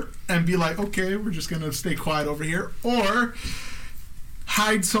door and be like, okay, we're just going to stay quiet over here, or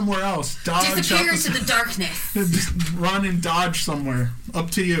hide somewhere else. Dodge disappear into the darkness. Just run and dodge somewhere. Up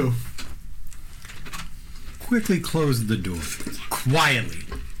to you. Quickly close the door. Quietly.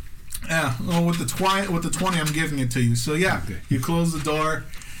 Yeah. Well, with the 20, I'm giving it to you. So yeah, Okay. you close the door,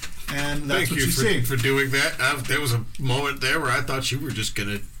 and that's Thank what you see. for doing that. There was a moment there where I thought you were just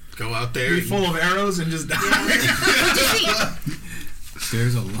gonna go out there. Be full of arrows and just die.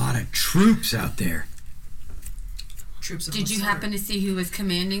 There's a lot of troops out there. Troops of Did you slaughter. happen to see who was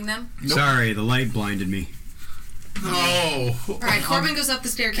commanding them? Nope. Sorry, the light blinded me. Oh. All right, Corbin goes up the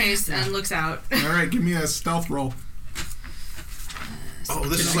staircase and looks out. All right, give me a stealth roll. Oh,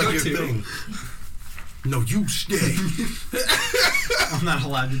 this Can is I like go your too? thing. No, you stay. I'm not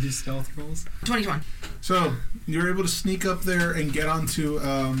allowed to do stealth rolls. 21. So you're able to sneak up there and get onto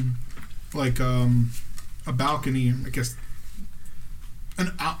a balcony, I guess,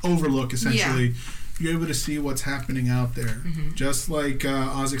 an overlook essentially. You're able to see what's happening out there. Mm-hmm. Just like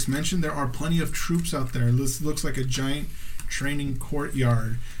Ozix mentioned, there are plenty of troops out there. This looks like a giant training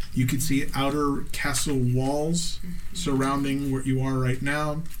courtyard. You can see outer castle walls surrounding where you are right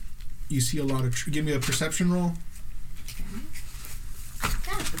now. You see a lot of... Give me a perception roll.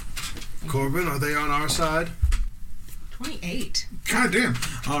 Corbin, are they on our side? 28. God damn.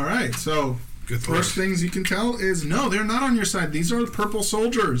 All right, so... Good First things you can tell is, no, they're not on your side. These are the purple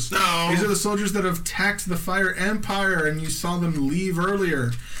soldiers. No. These are the soldiers that have attacked the Fire Empire, and you saw them leave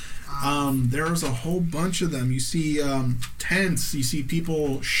earlier. There's a whole bunch of them. You see tents. You see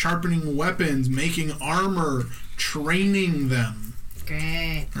people sharpening weapons, making armor, training them.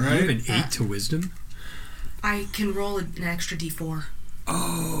 Great. You have Right? an 8 to wisdom? I can roll an extra d4.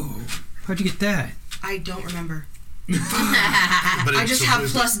 Oh. How'd you get that? I don't remember. But I it's just a have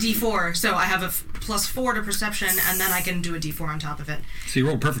wisdom. plus d4, so I have a +4 to perception, and then I can do a d4 on top of it. So you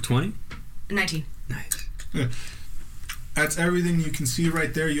rolled a perfect 20? 19. Nice. That's everything you can see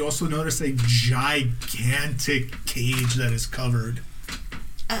right there. You also notice a gigantic cage that is covered.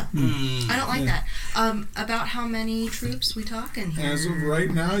 Oh, I don't like that. About how many troops we talking here? As of right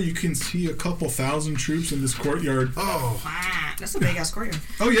now, you can see a couple thousand troops in this courtyard. Oh. Wow, that's a big ass courtyard.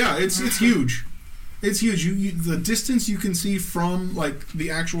 Oh yeah, it's huge. It's huge. You the distance you can see from like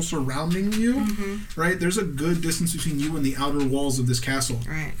the actual surrounding you, right? There's a good distance between you and the outer walls of this castle.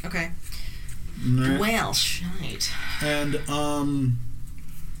 Right. Okay. Right? Well, shite. And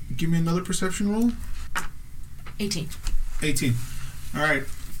give me another perception roll. 18. 18. All right.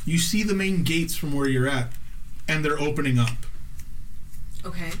 You see the main gates from where you're at, and they're opening up.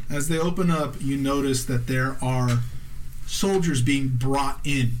 Okay. As they open up, you notice that there are soldiers being brought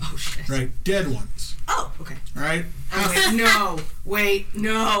in. Oh shit. Right, dead ones. Oh, okay. All right, Oh, wait, no. Wait,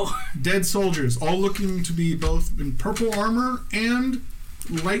 no. dead soldiers, all looking to be both in purple armor and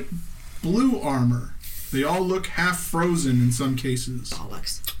light blue armor. They all look half frozen in some cases.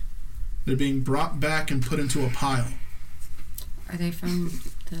 Bollocks. They're being brought back and put into a pile. Are they from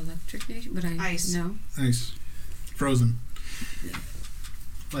the Electric Nation? But Ice. No. Nice, frozen.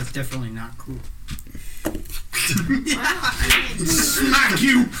 Well, that's definitely not cool. Smack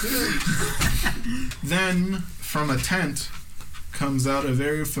you! Then, from a tent, comes out a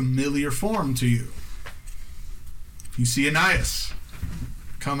very familiar form to you. You see Anais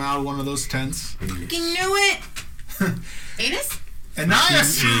come out of one of those tents. Fucking knew it. Anus?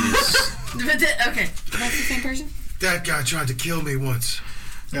 Anais! Okay. That's the same person? That guy tried to kill me once.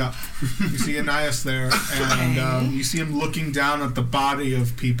 Yeah. You see Anais there, and you see him looking down at the body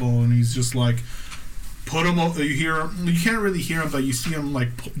of people, and he's just like, put him over. You hear him, you can't really hear him, but you see him like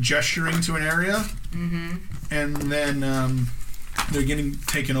gesturing to an area, and then they're getting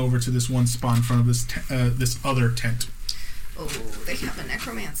taken over to this one spot in front of this this other tent. Oh, they have a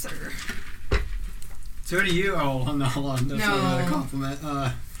necromancer. So do you? Oh, no, hold on. That's No. not a compliment.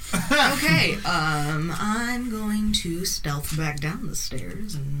 Okay, I'm going to stealth back down the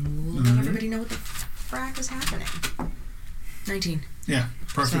stairs and let everybody know what the frack is happening. 19. Yeah,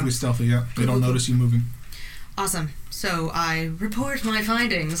 perfectly So- stealthy. Yeah, they don't notice you moving. Awesome. So I report my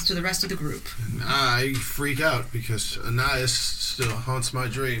findings to the rest of the group. And I freak out because Anais still haunts my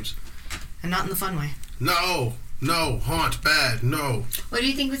dreams. And not in the fun way. No, haunt, bad, no. What do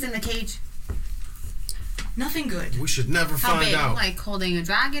you think was in the cage? Nothing good. We should never How find big? out. Like holding a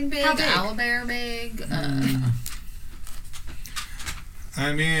dragon big? How big? Owlbear big?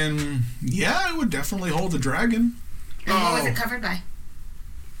 I mean, yeah, it would definitely hold a dragon. And what was it covered by?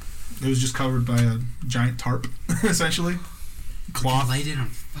 It was just covered by a giant tarp, essentially. Cloth. Light it on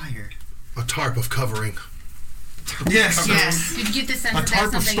fire. A tarp of covering. Yes. Yes. Did you get the sense A that there's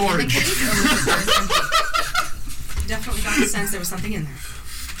tarp of something in the storage. case? Or was it just empty? Definitely got the sense there was something in there.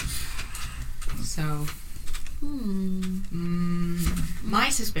 So, my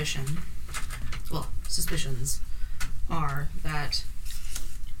suspicions are that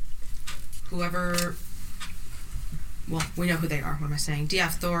whoever, well, we know who they are. What am I saying?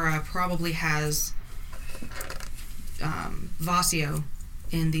 Diaphthora probably has Vasio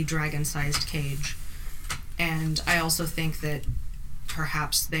in the dragon-sized cage. And I also think that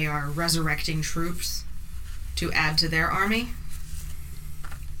perhaps they are resurrecting troops to add to their army.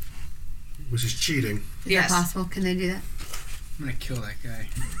 Which is cheating. Is that possible? Can they do that? I'm gonna kill that guy.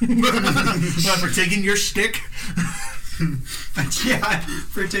 What, for taking your stick Yeah,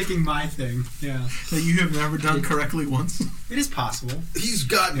 for taking my thing. Yeah. that you have never done correctly once? It is possible. He's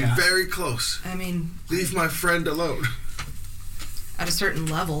gotten very close. I mean, Leave my friend alone. at a certain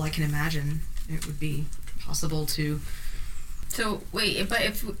level, I can imagine it would be possible to. So, wait, but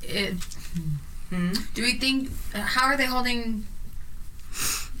if... Hmm? do we think... how are they holding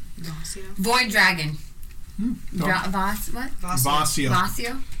Vasio? Void Dragon? No. What? Vasio.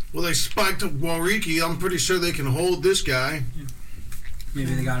 Vasio? Well, they spiked Wariki. I'm pretty sure they can hold this guy.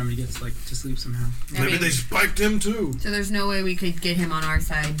 Maybe they got him to get to sleep somehow. Maybe they spiked him too. So there's no way we could get him on our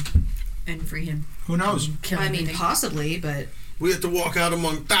side and free him. Who knows? Kill I him, mean, think. possibly, but We have to walk out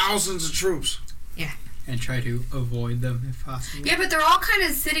among thousands of troops. And try to avoid them if possible. Yeah, but they're all kind of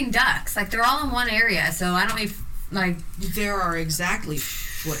sitting ducks. Like, they're all in one area, so I don't know if, like... there are exactly,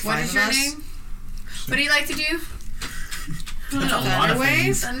 What five is of your us? name? What do you like to do?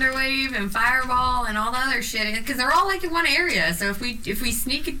 Thunderwave? Thunderwave and Fireball and all the other shit. Because they're all, like, in one area, so if we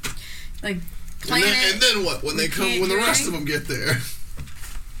sneak it, like, plan it... And then what? When they come, when the rest of them get there.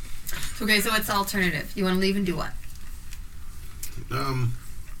 Okay, so what's the alternative? You want to leave and do what?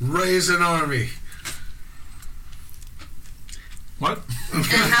 Raise an army. What? And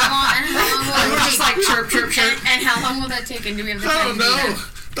how long will We're it just take? like chirp, chirp, chirp. And how long will that take? And do we have the I time don't to do know. that?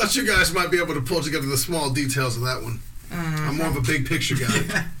 Thought you guys might be able to pull together the small details of that one. I'm more of a big picture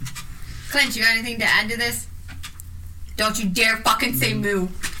guy. Clint, you got anything to add to this? Don't you dare fucking say moo.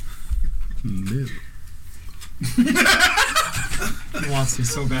 Moo. He wants to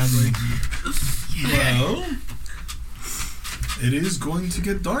so badly. Well, it is going to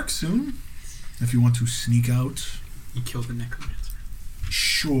get dark soon. If you want to sneak out, He killed the necromancer.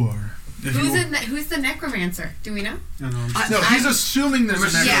 sure. If you want- Who's the necromancer? Do we know? No, no. No, he's assuming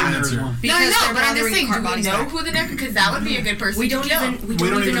there's an Yeah. necromancer. No, I Because know, they're but I'm just bothering saying, cart do we bodies know back. who the necromancer? Because that would be a good person We to don't kill.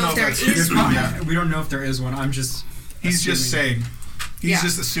 even know if there that's is his one. problem. We don't know if there is one. I'm just. He's just saying. He's Yeah.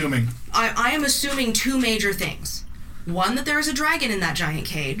 just assuming. I am assuming two major things. One, that there is a dragon in that giant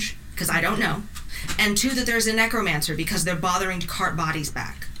cage, because I don't know. And two, that there's a necromancer, because they're bothering to cart bodies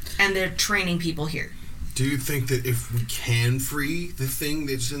back. And they're training people here. Do you think that if we can free the thing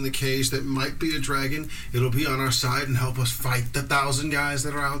that's in the cage that might be a dragon, it'll be on our side and help us fight the 1,000 guys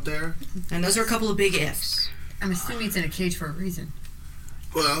that are out there? And those are a couple of big ifs. I'm assuming it's in a cage for a reason.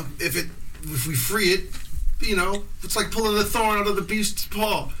 Well, if we free it, you know, it's like pulling the thorn out of the beast's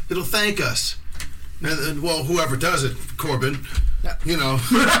paw. It'll thank us. And well, whoever does it, Corbin, you know.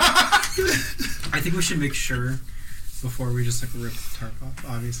 I think we should make sure before we just rip the tarp off,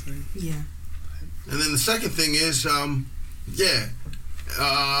 obviously. Yeah. And then the second thing is, I'm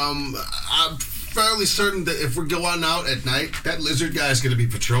fairly certain that if we're going out at night, that lizard guy is going to be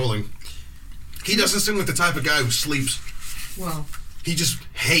patrolling. He doesn't seem like the type of guy who sleeps. Well, He just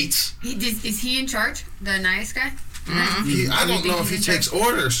hates. Is he in charge? The nice guy? I don't know if he takes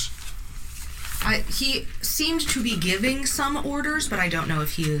orders. he seemed to be giving some orders, but I don't know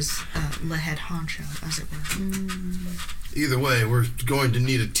if he is the head honcho, as it were. Either way, we're going to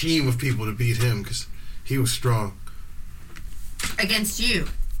need a team of people to beat him because he was strong. Against you.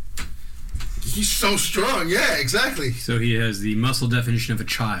 He's so strong. Yeah, exactly. So he has the muscle definition of a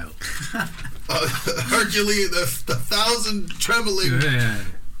child. Hercules, the 1,000 trembling Yeah.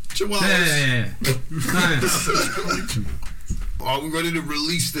 chihuahuas. Yeah. Are we ready to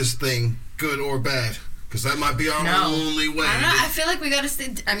release this thing, good or bad? Because that might be our only way. I don't know. I feel like we gotta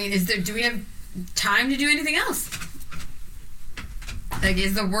stay. I mean, do we have time to do anything else? Like,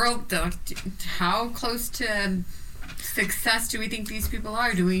 is the world, how close to success do we think these people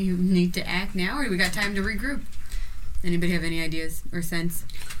are? Do we need to act now, or do we got time to regroup? Anybody have any ideas or sense?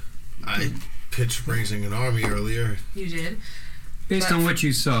 pitch raising an army earlier. You did. Based But- on what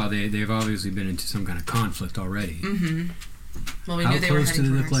you saw, they've obviously been into some kind of conflict already. Mm-hmm. Well, we How knew they were close do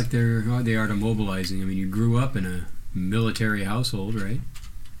heading they look towards. like they are to mobilizing? I mean, you grew up in a military household, right?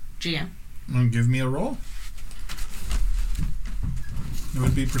 GM. Give me a roll. It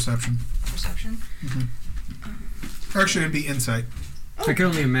would be perception. Perception. Or actually, it would be insight. I can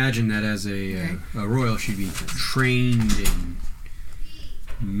only imagine that as a royal, she'd be trained in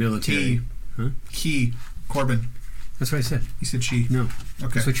military. He, Corbin. That's what I said. You said she. No,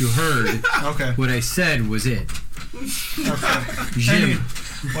 Okay. that's what you heard. Okay. What I said was it. Okay. Jim.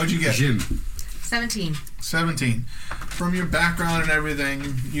 What'd you get? Jim. 17. 17. From your background and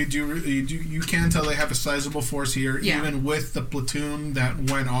everything, you can tell they have a sizable force here, Yeah. even with the platoon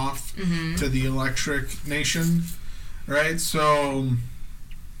that went off to the Electric Nation, right? So,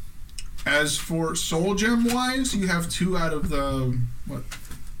 as for soul gem wise, you have 2 out of the what?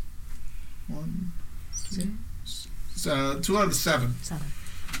 1, 2, 2 out of the 7. 7.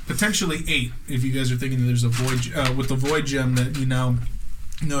 Potentially 8 if you guys are thinking that there's a void with the void gem that you know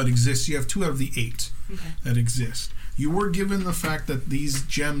it exists. You have 2 out of the 8 that exist. You were given the fact that these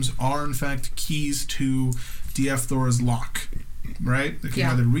gems are in fact keys to DF Thora's lock, right? They can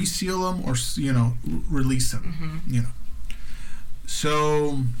either reseal them or release them.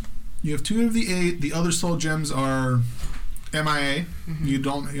 So you have 2 of the 8. The other soul gems are MIA. You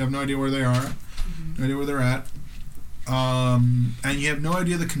have no idea where they are. No idea where they're at. And you have no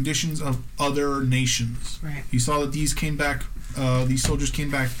idea the conditions of other nations. Right. You saw that these came back. These soldiers came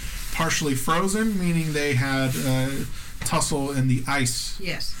back partially frozen, meaning they had tussle in the ice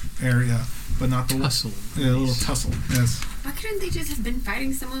Yes. area, but not the Tussle. Yeah, a little tussle. Yes, Why couldn't they just have been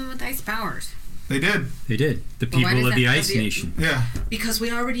fighting someone with ice powers? they did. They did. The But why people does of the that- Ice Nation. Yeah. Because we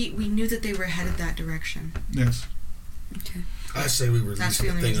knew that they were headed that direction. Yes. Okay. I say we release That's the the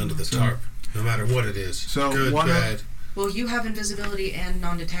only thing reason under the why. tarp, no matter what it is. So Good, one of- bad. Well, you have invisibility and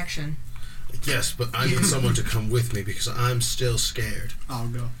non-detection. Yes, but I need someone to come with me because I'm still scared. I'll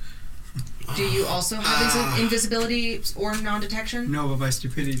go. Do you also have invisibility or non-detection? No, but my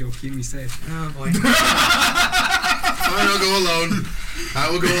stupidity will keep me safe. Oh boy. Fine, I'll go alone. I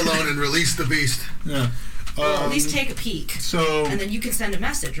will go alone and release the beast. Yeah. Well, at least take a peek, So and then you can send a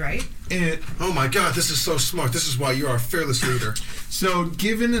message, right? Oh my god, this is so smart. This is why you're our fearless leader. So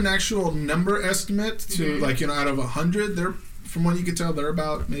given an actual number estimate to out of 100, they're, from what you can tell, they're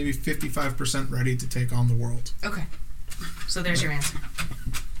about maybe 55% ready to take on the world. Okay. So there's your answer.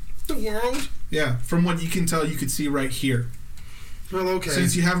 The world? Yeah, from what you can tell, you could see right here. Well, okay.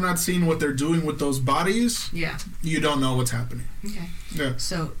 Since you have not seen what they're doing with those bodies, Yeah. you don't know what's happening. Okay. Yeah.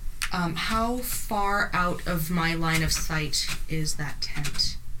 So, how far out of my line of sight is that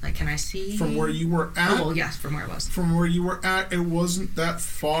tent? Like, can I see? From where you were at, Oh, well, yes, from where it was. from where you were at, it wasn't that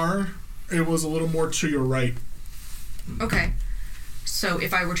far. It was a little more to your right. Okay. So,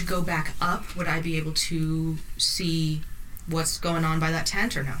 if I were to go back up, would I be able to see what's going on by that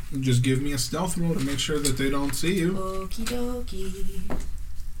tent or no? Just give me a stealth roll to make sure that they don't see you. Okie dokie.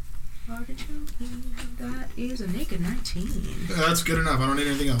 Artichoke. That is a naked 19. That's good enough. I don't need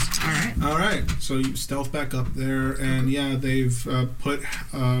anything else. Alright. All right, so you stealth back up there, and yeah, they've put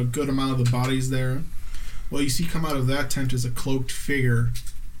a good amount of the bodies there. What you see come out of that tent is a cloaked figure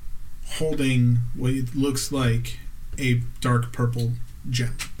holding what it looks like a dark purple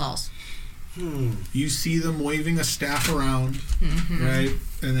gem. Balls. You see them waving a staff around, right?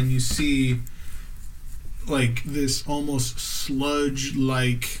 And then you see like this almost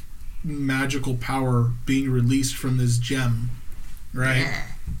sludge-like magical power being released from this gem, right? Yeah.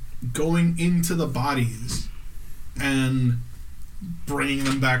 Going into the bodies and bringing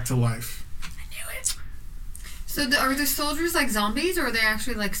them back to life. I knew it. So are the soldiers like zombies, or are they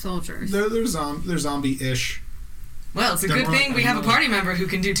actually like soldiers? They're zombie-ish. Well, it's a They're good more- thing we have a party member who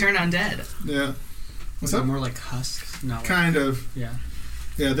can do turn undead. Yeah. What's Is up? it more like husks? Not like, Kind of. yeah.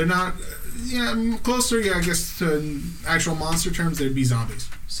 Yeah, they're not. Yeah, closer. Yeah, I guess to actual monster terms, they'd be zombies.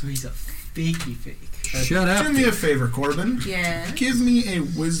 So he's a fakey fake. Shut up. Do me a favor, Corbin. Yeah. Give me a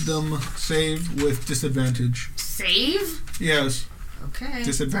wisdom save with disadvantage. Save? Yes, Okay.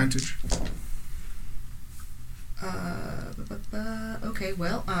 disadvantage. Okay,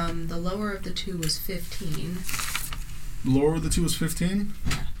 well, the lower of the two was 15. Lower of the two is 15.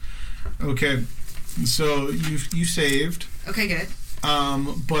 Okay, so you saved, Okay, good.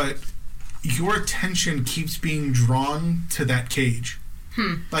 but your attention keeps being drawn to that cage.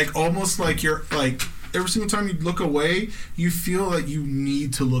 Like almost like you're like every single time you look away, you feel that you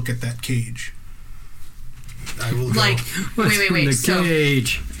need to look at that cage. I will go. Like, What's wait. in the So,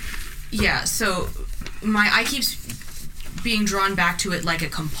 cage? yeah, so my eye keeps being drawn back to it like a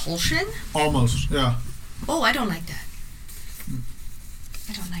compulsion? Almost, yeah. Oh, I don't like that.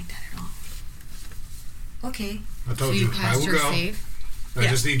 I don't like that at all. Okay. I So told you you, I passed will your go. save? I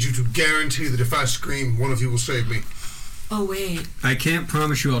just need you to guarantee that if I scream, one of you will save me. Oh, wait. I can't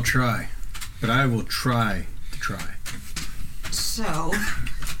promise you I'll try, but I will try to try. So,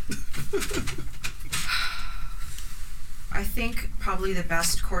 I think probably the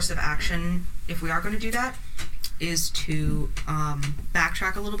best course of action, if we are going to do that, is to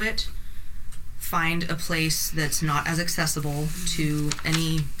backtrack a little bit, find a place that's not as accessible to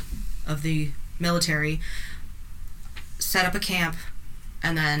any of the military, set up a camp,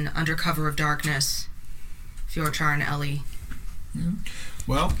 and then under cover of darkness, Fjordchar and Ellie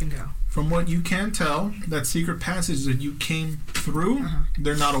Well, can go. from what you can tell, that secret passage that you came through,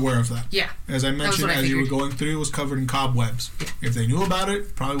 they're not aware of that. Yeah. As I mentioned, what I as you were figured. going through, it was covered in cobwebs. Yeah. If they knew about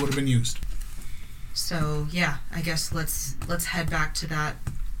it, probably would have been used. So yeah, I guess let's head back to that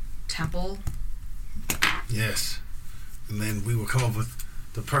temple. Yes. And then we will come up with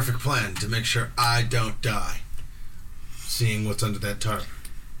the perfect plan to make sure I don't die. Seeing what's under that tarp.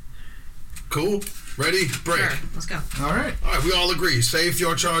 Cool? Ready? Break. Sure, let's go. All right. All right, we all agree. Save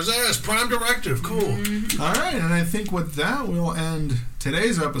your charge. Yes, prime directive. Cool. All right, and I think with that, we'll end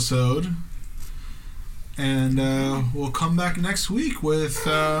today's episode. And we'll come back next week with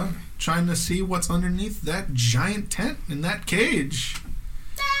trying to see what's underneath that giant tent in that cage.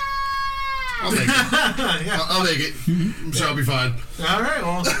 I'll make it. Yeah. I'll make it. I'm sure I'll be fine. All right,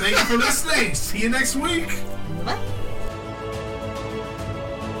 well, thank you for listening. See you next week. Bye.